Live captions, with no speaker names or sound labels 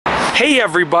Hey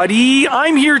everybody,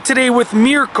 I'm here today with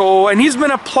Mirko, and he's been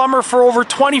a plumber for over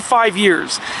 25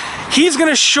 years. He's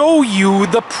going to show you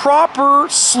the proper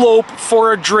slope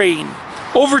for a drain.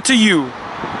 Over to you.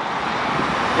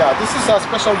 Yeah, this is a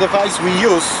special device we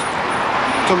use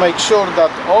to make sure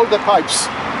that all the pipes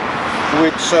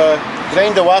which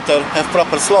drain the water have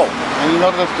proper slope. And in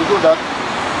order to do that,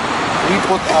 we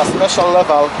put a special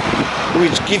level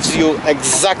which gives you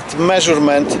exact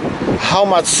measurement how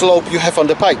much slope you have on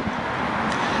the pipe.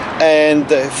 And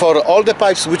for all the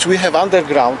pipes which we have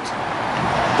underground,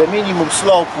 the minimum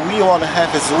slope we want to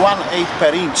have is 1/8 per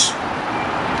inch.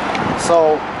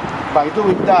 So by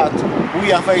doing that, we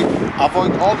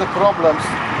avoid all the problems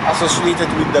associated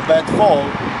with the bad fall,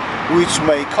 which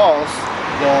may cause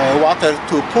the water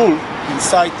to pool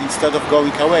inside instead of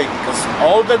going away, because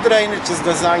all the drainage is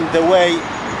designed the way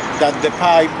that the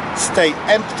pipe stay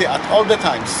empty at all the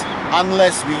times,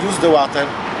 unless we use the water.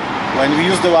 When we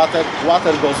use the water,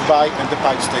 water goes by and the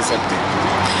pipe stays empty.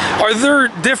 Are there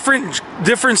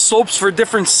different slopes for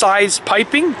different size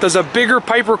piping? Does a bigger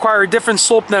pipe require a different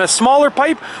slope than a smaller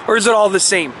pipe, or is it all the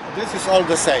same? This is all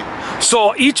the same.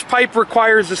 So each pipe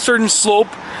requires a certain slope,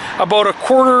 about a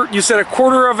quarter, you said a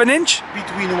quarter of an inch?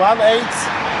 Between 1/8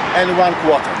 and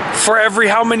 1/4. For every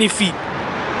how many feet?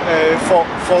 For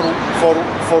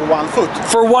 1 foot.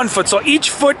 For 1 foot. So each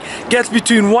foot gets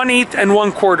between 1/8 and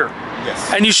 1/4. Yes.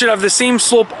 And you should have the same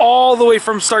slope all the way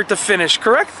from start to finish,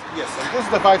 correct? Yes, and this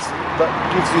device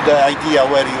gives you the idea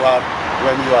where you are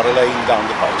when you are laying down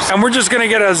the pipes. And we're just going to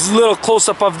get a little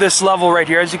close-up of this level right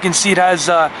here. As you can see, it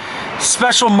has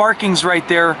special markings right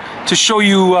there to show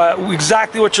you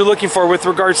exactly what you're looking for with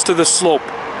regards to the slope.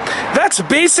 That's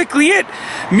basically it.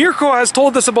 Mirko has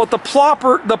told us about the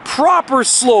proper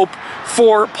slope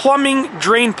for plumbing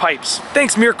drain pipes.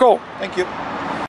 Thanks, Mirko. Thank you.